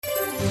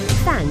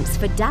Thanks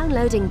for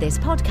downloading this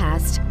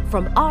podcast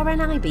from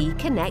RNIB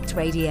Connect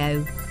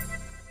Radio.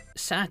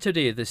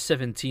 Saturday the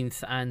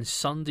 17th and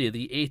Sunday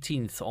the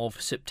 18th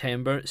of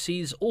September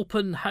sees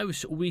Open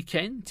House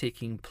Weekend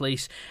taking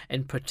place,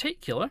 in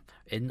particular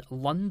in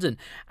London,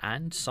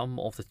 and some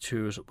of the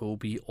tours will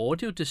be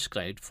audio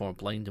described for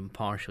blind and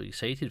partially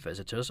sighted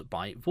visitors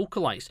by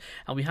Vocaleyes.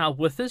 And we have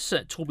with us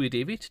Toby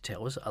Davey to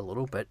tell us a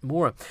little bit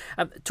more.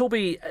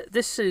 Toby,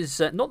 this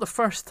is not the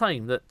first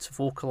time that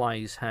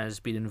Vocaleyes has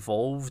been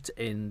involved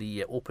in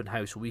the Open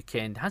House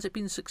Weekend. Has it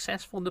been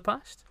successful in the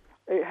past?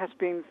 It has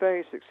been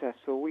very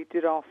successful. We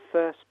did our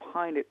first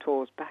pilot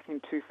tours back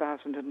in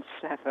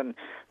 2007.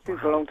 Seems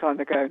a long time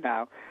ago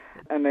now.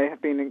 And they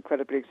have been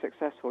incredibly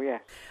successful,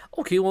 yes.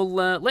 OK, well,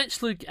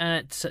 let's look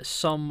at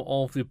some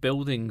of the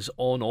buildings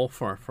on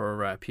offer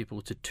for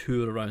people to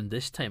tour around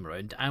this time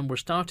around. And we're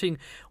starting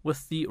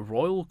with the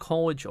Royal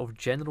College of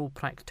General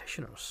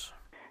Practitioners.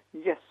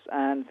 Yes,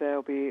 and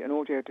there'll be an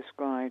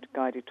audio-described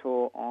guided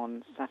tour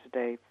on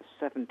Saturday,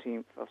 the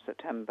 17th of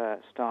September,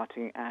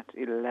 starting at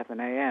 11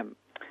 a.m.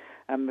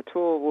 And the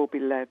tour will be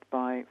led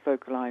by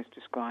Vocaleyes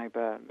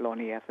describer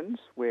Lonnie Evans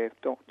with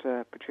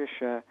Dr.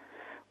 Patricia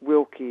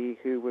Wilkie,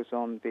 who was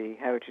on the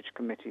Heritage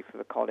Committee for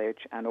the college,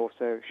 and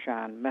also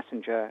Sharon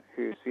Messenger,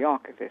 who's the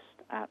archivist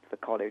at the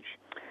college.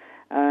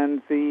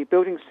 And the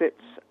building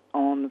sits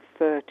on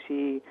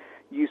 30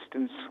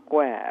 Euston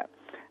Square.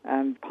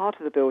 And part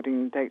of the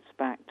building dates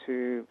back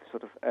to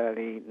sort of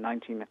early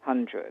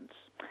 1900s.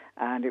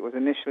 And it was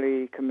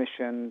initially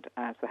commissioned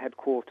as the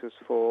headquarters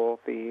for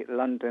the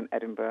London,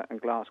 Edinburgh and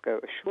Glasgow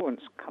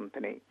Assurance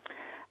Company.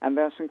 And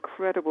there's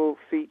incredible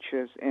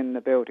features in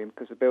the building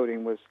because the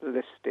building was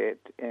listed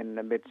in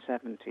the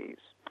mid-70s.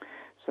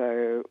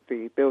 So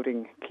the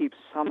building keeps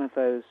some of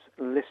those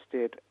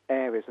listed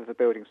areas of the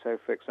building. So,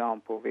 for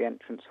example, the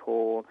entrance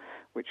hall,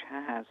 which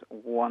has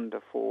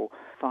wonderful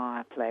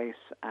fireplace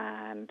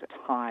and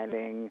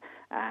tiling,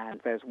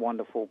 and there's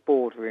wonderful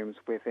boardrooms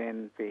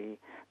within the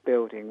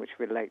building which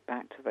relate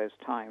back to those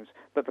times.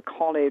 But the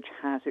college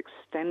has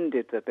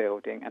extended the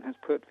building and has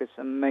put this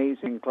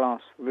amazing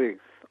glass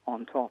roof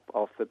on top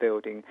of the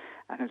building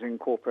and has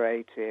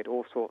incorporated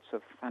all sorts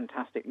of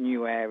fantastic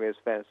new areas.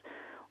 There's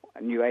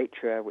new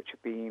atria which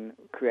have been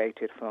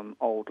created from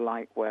old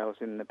light wells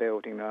in the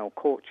building, old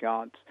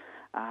courtyards.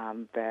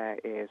 There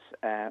is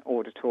an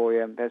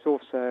auditorium. There's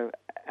also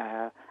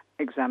an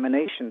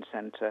examination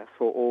centre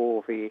for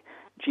all the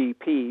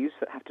GPs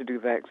that have to do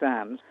their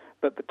exams.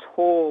 But the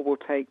tour will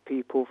take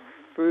people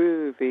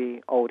through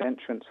the old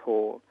entrance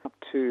hall up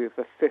to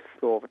the fifth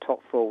floor, the top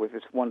floor, with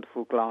this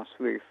wonderful glass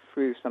roof,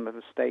 through some of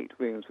the state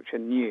rooms which are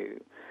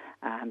new,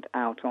 and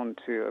out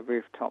onto a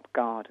rooftop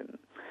garden,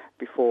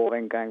 before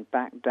then going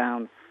back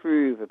down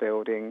through the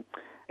building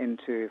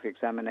into the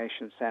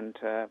examination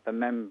centre, the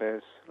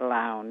members'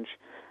 lounge,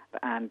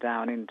 and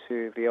down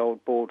into the old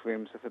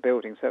boardrooms of the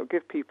building. So it'll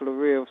give people a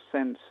real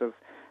sense of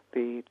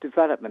the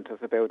development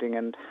of the building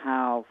and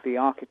how the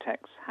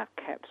architects have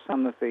kept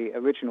some of the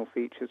original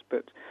features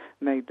but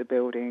made the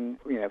building,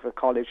 the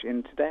college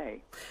in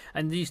today.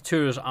 And these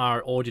tours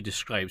are audio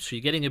described, so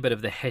you're getting a bit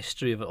of the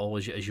history of it all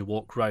as you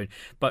walk around,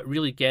 but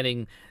really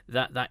getting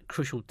that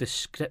crucial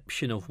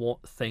description of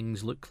what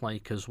things look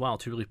like as well,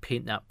 to really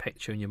paint that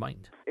picture in your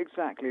mind.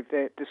 Exactly.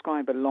 The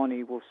describer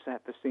Lonnie will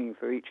set the scene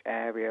for each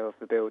area of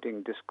the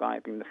building,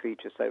 describing the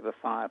features, so the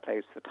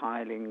fireplace, the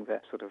tiling,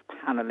 the sort of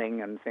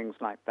panelling and things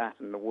like that,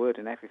 and the wood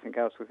and everything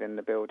else within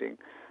the building.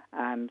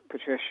 And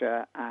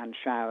Patricia and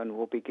Sharon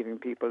will be giving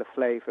people a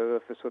flavour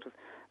of the sort of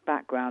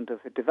background of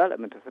the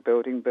development of the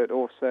building, but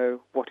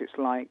also what it's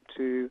like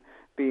to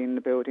be in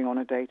the building on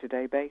a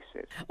day-to-day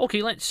basis.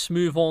 OK, let's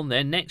move on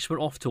then. Next, we're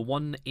off to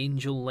One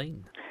Angel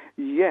Lane.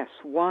 Yes,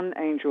 One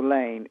Angel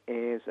Lane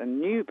is a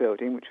new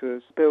building which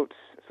was built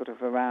sort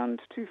of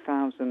around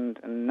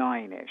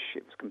 2009-ish.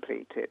 It was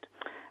completed.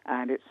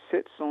 And it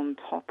sits on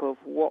top of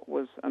what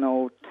was an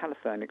old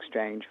telephone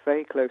exchange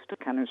very close to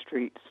Cannon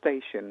Street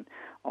Station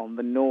on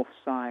the north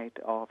side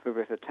of the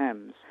River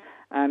Thames.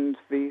 And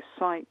the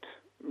site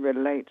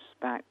relates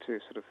back to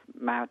sort of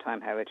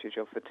maritime heritage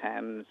of the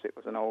Thames. It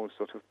was an old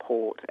sort of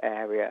port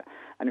area.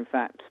 And in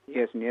fact,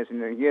 years and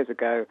years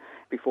ago,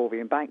 before the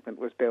embankment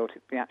was built,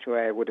 the actual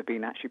area would have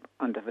been actually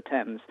under the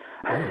Thames.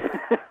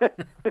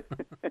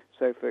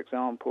 So, for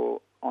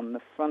example, on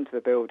the front of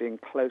the building,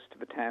 close to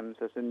the Thames,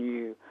 there's a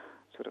new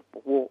sort of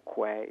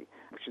walkway,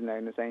 which is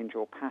known as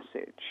Angel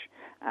Passage,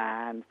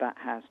 and that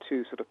has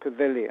two sort of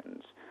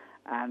pavilions,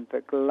 and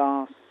the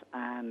glass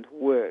and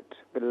wood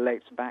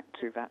relates back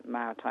to that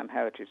maritime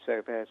heritage.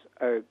 So there's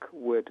oak,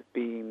 wood,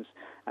 beams,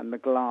 and the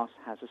glass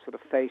has a sort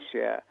of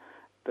fascia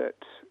that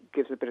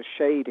gives a bit of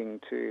shading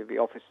to the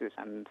offices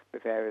and the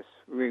various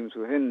rooms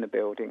within the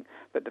building,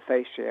 but the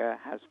fascia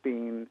has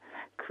been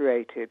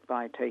created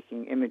by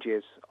taking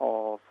images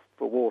of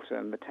the water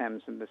and the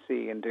Thames and the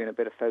sea and doing a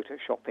bit of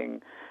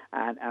photoshopping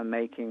and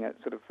making a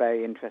sort of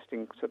very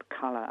interesting sort of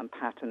colour and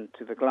pattern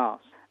to the glass.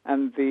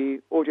 And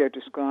the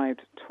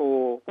audio-described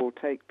tour will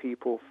take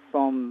people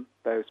from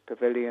those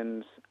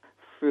pavilions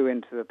through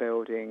into the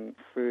building,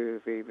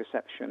 through the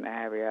reception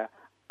area,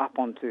 up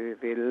onto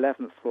the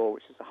 11th floor,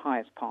 which is the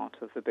highest part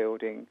of the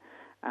building,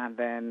 and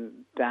then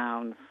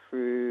down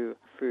through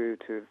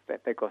to,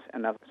 they've got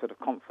another sort of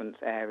conference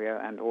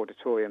area and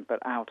auditorium, but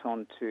out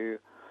onto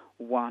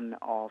one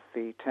of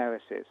the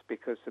terraces,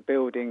 because the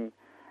building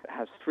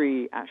has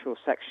 3 actual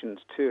sections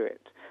to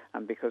it,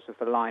 and because of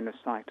the line of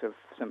sight of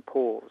St.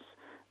 Paul's,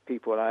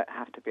 people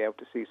have to be able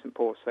to see St.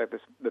 Paul's, so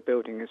the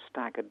building is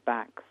staggered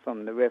back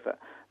from the river.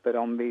 But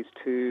on these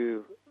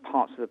 2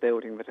 parts of the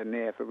building that are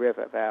near the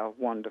river, there are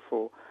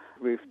wonderful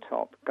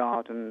rooftop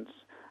gardens.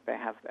 They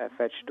have a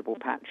vegetable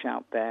patch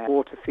out there,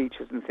 water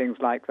features and things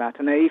like that,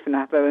 and they even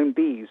have their own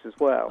bees as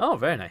well. Oh,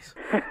 very nice.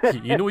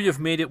 You know you've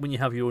made it when you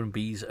have your own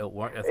bees at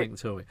work, I think,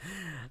 Toby.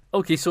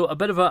 Okay, so a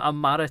bit of a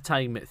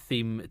maritime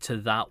theme to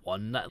that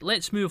one.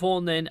 Let's move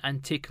on then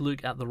and take a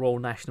look at the Royal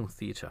National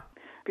Theatre.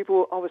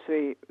 People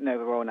obviously know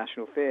the Royal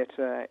National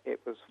Theatre. It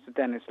was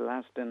Dennis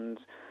Lasdon's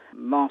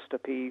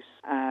masterpiece,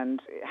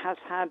 and it has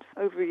had,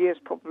 over the years,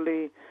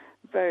 probably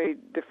very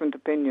different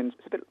opinions.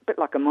 It's a bit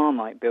like a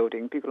Marmite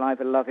building. People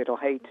either love it or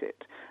hate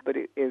it, but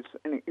it is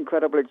an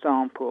incredible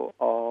example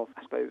of,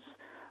 I suppose,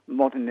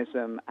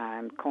 modernism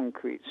and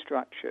concrete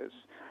structures.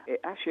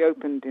 It actually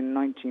opened in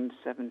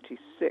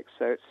 1976,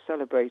 so it's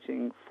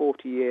celebrating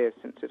 40 years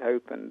since it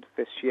opened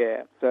this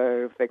year.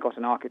 So they got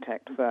an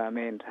architect firm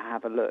in to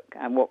have a look,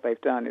 and what they've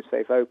done is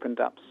they've opened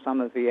up some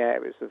of the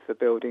areas of the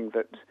building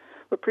that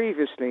were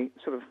previously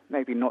sort of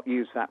maybe not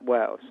used that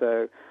well.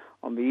 So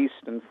on the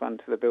eastern front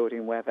of the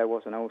building, where there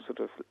was an old sort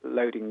of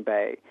loading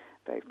bay,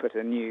 they've put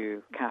a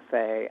new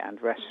cafe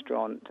and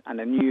restaurant and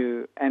a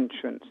new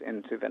entrance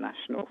into the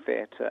National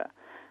Theatre.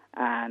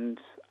 And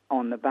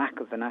on the back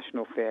of the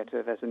National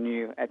Theatre, there's a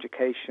new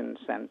education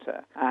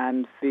centre.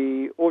 And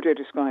the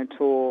audio-described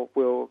tour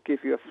will give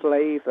you a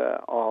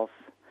flavour of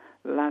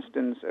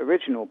Lasdon's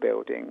original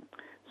building.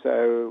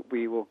 So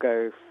we will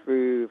go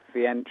through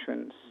the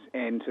entrance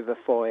into the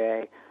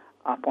foyer,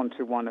 up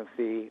onto one of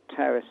the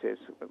terraces,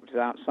 which is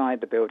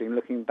outside the building,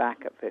 looking back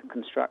at the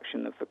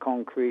construction of the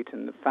concrete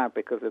and the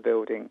fabric of the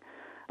building,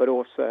 but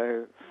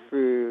also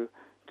through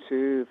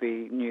to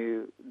the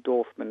new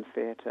Dorfman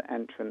Theatre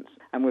entrance.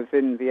 And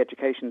within the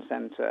education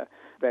centre,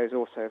 there's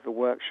also the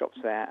workshops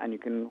there, and you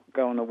can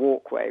go on a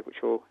walkway, which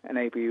will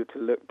enable you to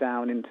look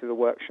down into the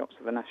workshops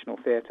of the National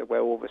Theatre,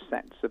 where all the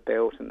sets are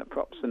built and the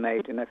props are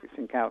made and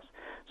everything else.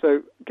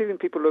 So giving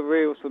people a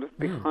real sort of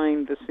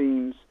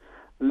behind-the-scenes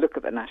look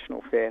at the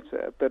National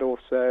Theatre, but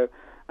also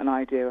an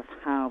idea of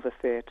how the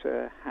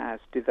theatre has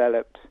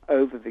developed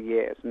over the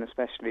years, and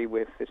especially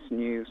with this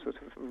new sort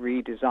of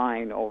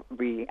redesign or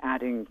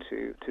re-adding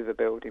to the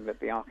building that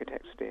the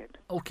architects did.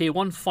 Okay,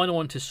 one final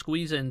one to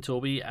squeeze in,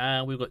 Toby.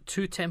 We've got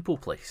 2 Temple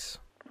Place.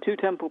 2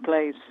 Temple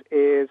Place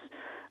is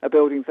a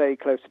building very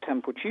close to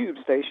Temple Tube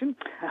Station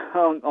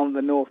on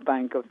the north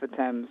bank of the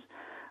Thames,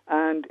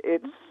 and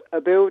it's a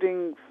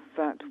building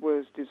that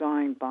was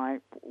designed by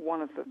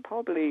one of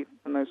probably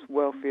the most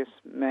wealthiest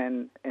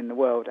men in the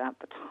world at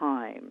the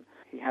time.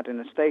 He had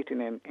an estate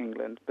in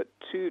England, but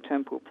 2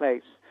 Temple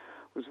Place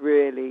was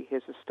really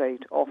his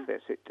estate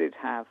office. It did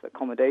have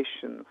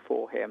accommodation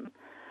for him,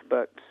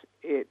 but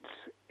it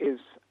is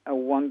a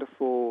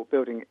wonderful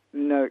building.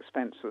 No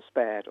expense was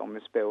spared on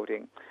this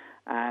building.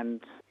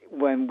 And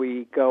when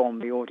we go on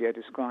the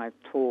audio-described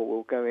tour,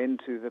 we'll go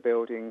into the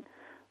building,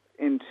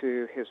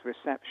 into his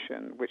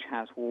reception, which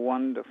has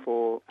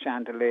wonderful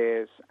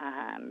chandeliers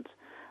and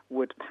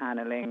wood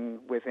panelling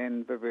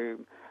within the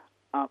room,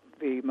 up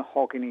the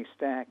mahogany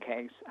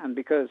staircase. And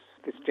because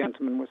this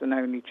gentleman was an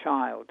only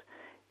child,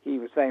 he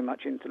was very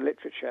much into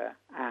literature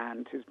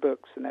and his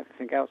books and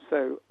everything else.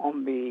 So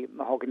on the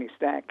mahogany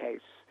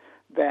staircase,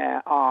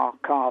 there are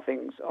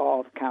carvings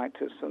of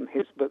characters from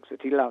his books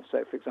that he loved.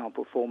 So, for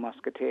example, 4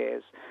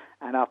 Musketeers.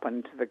 And up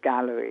into the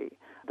gallery,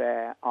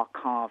 there are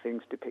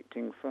carvings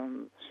depicting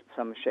from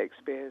some of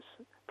Shakespeare's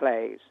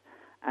plays.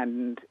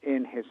 And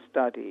in his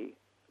study,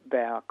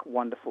 there are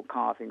wonderful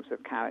carvings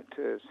of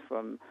characters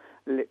from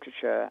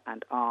literature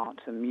and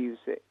art and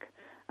music.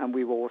 And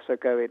we will also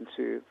go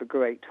into the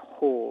Great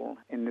Hall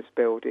in this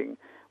building,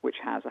 which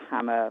has a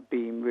hammer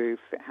beam roof.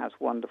 It has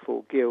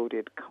wonderful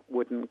gilded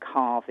wooden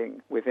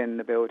carving within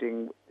the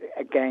building,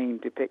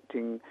 again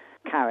depicting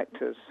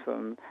characters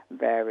from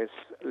various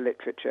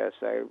literature,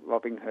 so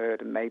Robin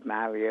Hood and Maid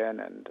Marian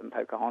and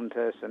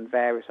Pocahontas and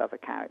various other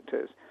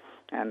characters,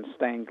 and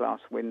stained glass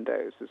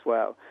windows as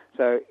well.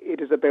 So it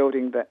is a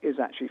building that is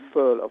actually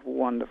full of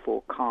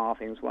wonderful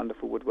carvings,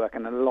 wonderful woodwork,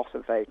 and a lot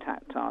of very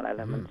tactile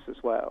elements as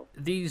well.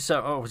 These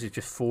are obviously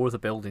just 4 of the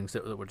buildings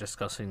that we're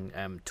discussing,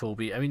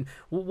 Toby. I mean,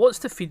 what's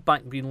the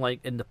feedback been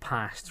like in the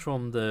past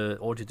from the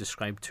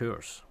audio-described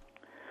tours?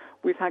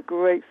 We've had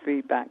great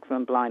feedback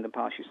from blind and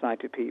partially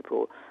sighted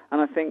people,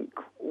 and I think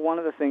one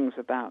of the things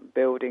about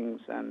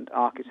buildings and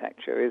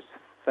architecture is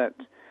that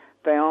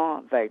they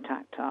are very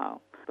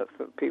tactile, but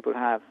for people who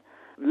have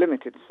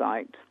limited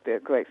sight, the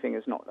great thing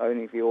is not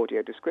only the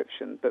audio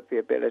description, but the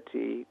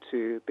ability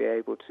to be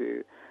able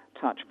to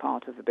touch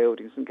part of the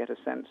buildings and get a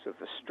sense of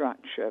the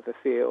structure, the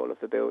feel of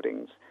the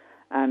buildings.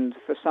 And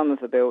for some of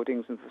the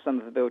buildings and for some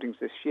of the buildings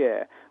this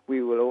year,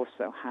 we will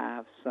also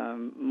have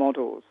some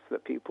models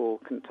that people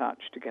can touch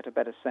to get a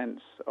better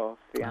sense of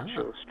the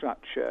actual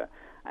structure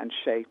and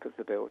shape of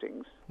the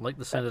buildings. Like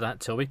the sound of that,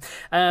 Toby.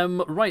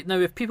 Right, now,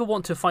 if people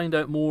want to find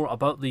out more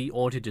about the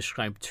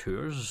audio-described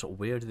tours,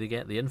 where do they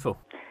get the info?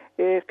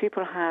 If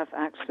people have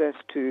access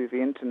to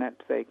the internet,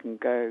 they can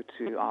go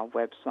to our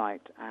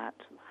website at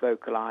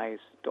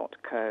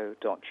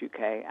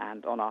vocaleyes.co.uk,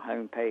 and on our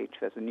homepage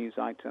there's a news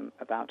item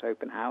about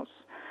Open House,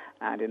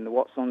 and in the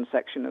What's On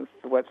section of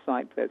the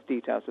website there's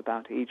details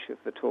about each of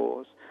the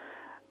tours.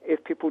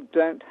 If people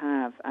don't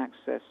have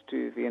access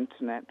to the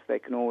internet, they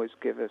can always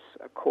give us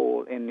a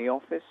call in the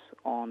office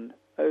on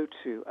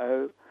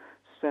 020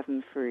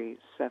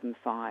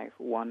 7375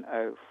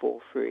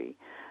 1043,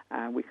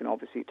 and we can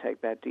obviously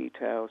take their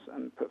details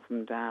and put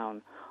them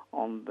down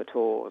on the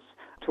tours.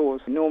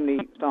 Tours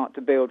normally start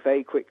to build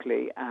very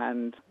quickly,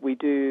 and we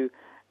do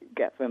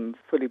get them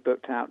fully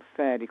booked out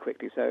fairly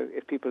quickly. So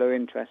if people are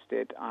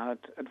interested, I'd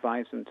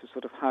advise them to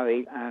sort of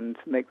hurry and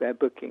make their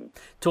booking.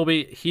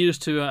 Toby, here's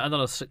to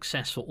another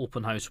successful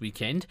open house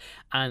weekend,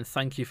 and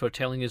thank you for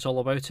telling us all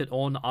about it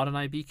on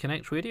RNIB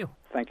Connect Radio.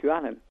 Thank you,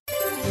 Alan.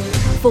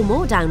 For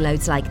more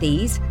downloads like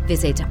these,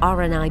 visit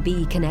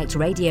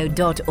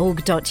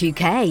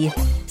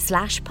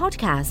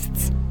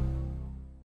rnibconnectradio.org.uk/podcasts.